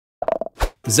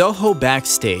Zoho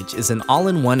Backstage is an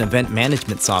all-in-one event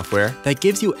management software that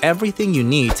gives you everything you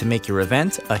need to make your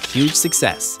event a huge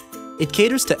success. It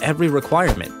caters to every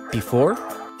requirement before,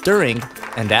 during,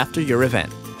 and after your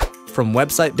event. From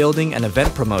website building and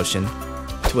event promotion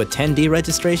to attendee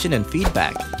registration and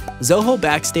feedback, Zoho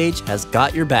Backstage has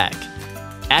got your back.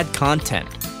 Add content,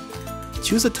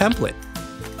 choose a template,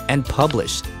 and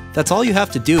publish. That's all you have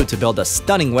to do to build a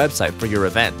stunning website for your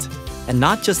event. And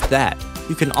not just that,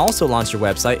 you can also launch your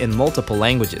website in multiple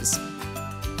languages.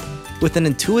 With an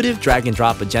intuitive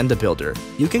drag-and-drop agenda builder,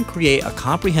 you can create a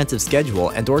comprehensive schedule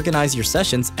and organize your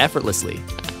sessions effortlessly.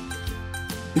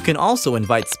 You can also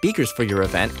invite speakers for your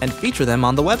event and feature them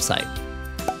on the website.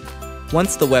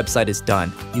 Once the website is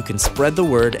done, you can spread the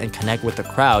word and connect with the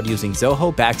crowd using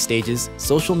Zoho Backstage's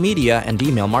social media and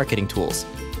email marketing tools.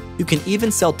 You can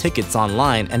even sell tickets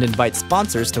online and invite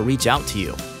sponsors to reach out to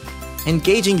you.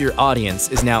 Engaging your audience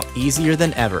is now easier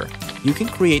than ever. You can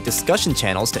create discussion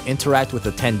channels to interact with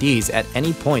attendees at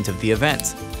any point of the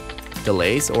event.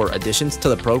 Delays or additions to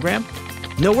the program?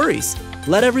 No worries,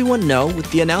 let everyone know with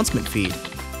the announcement feed.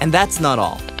 And that's not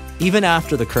all. Even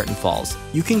after the curtain falls,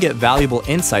 you can get valuable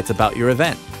insights about your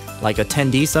event, like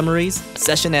attendee summaries,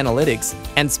 session analytics,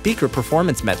 and speaker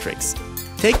performance metrics.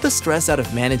 Take the stress out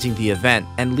of managing the event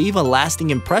and leave a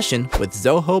lasting impression with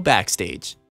Zoho Backstage.